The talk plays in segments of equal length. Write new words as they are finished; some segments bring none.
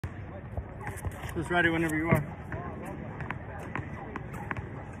Just ready whenever you are.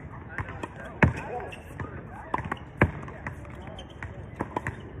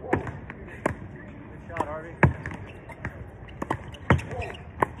 Good shot, Harvey.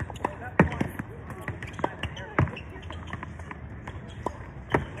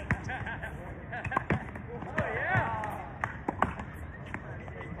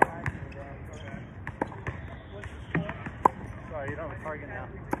 Sorry, you don't have a target now.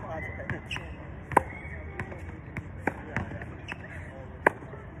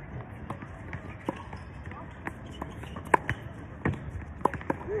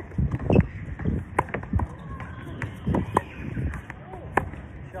 Good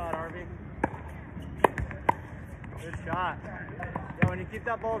shot, Harvey. Good shot. Yeah, when you keep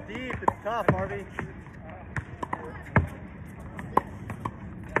that ball deep, it's tough, Harvey.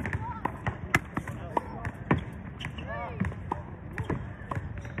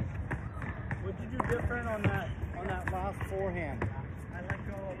 What'd you do different on that last forehand? I let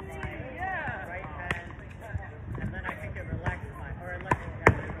go of my right hand, and then I think it relaxed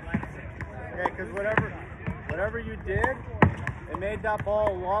Yeah, because whatever you did, it made that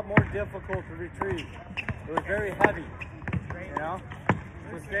ball a lot more difficult to retrieve. It was very heavy, you know?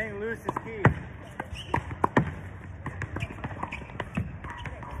 So staying loose is key.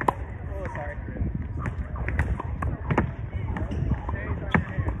 Oh, sorry.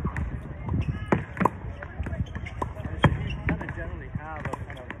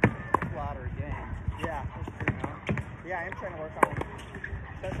 Yeah, I am trying to work on,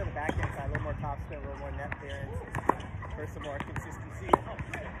 especially on the backhand side, a little more topspin, a little more net clearance, for some more consistency.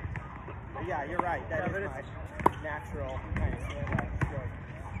 But yeah, you're right. That is my natural kind of stroke.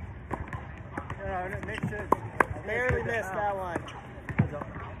 It makes it. Barely missed that one.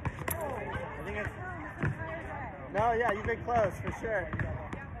 I think it's. No, yeah, you've been close for sure.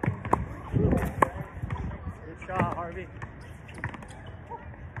 Good shot, Harvey.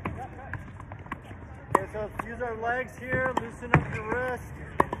 Okay, so let's use our legs here, loosen up your wrist.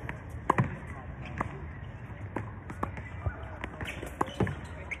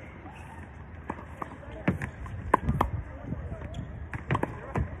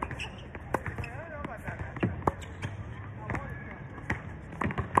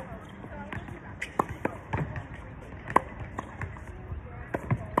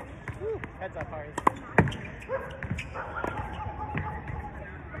 Heads up, Harvey.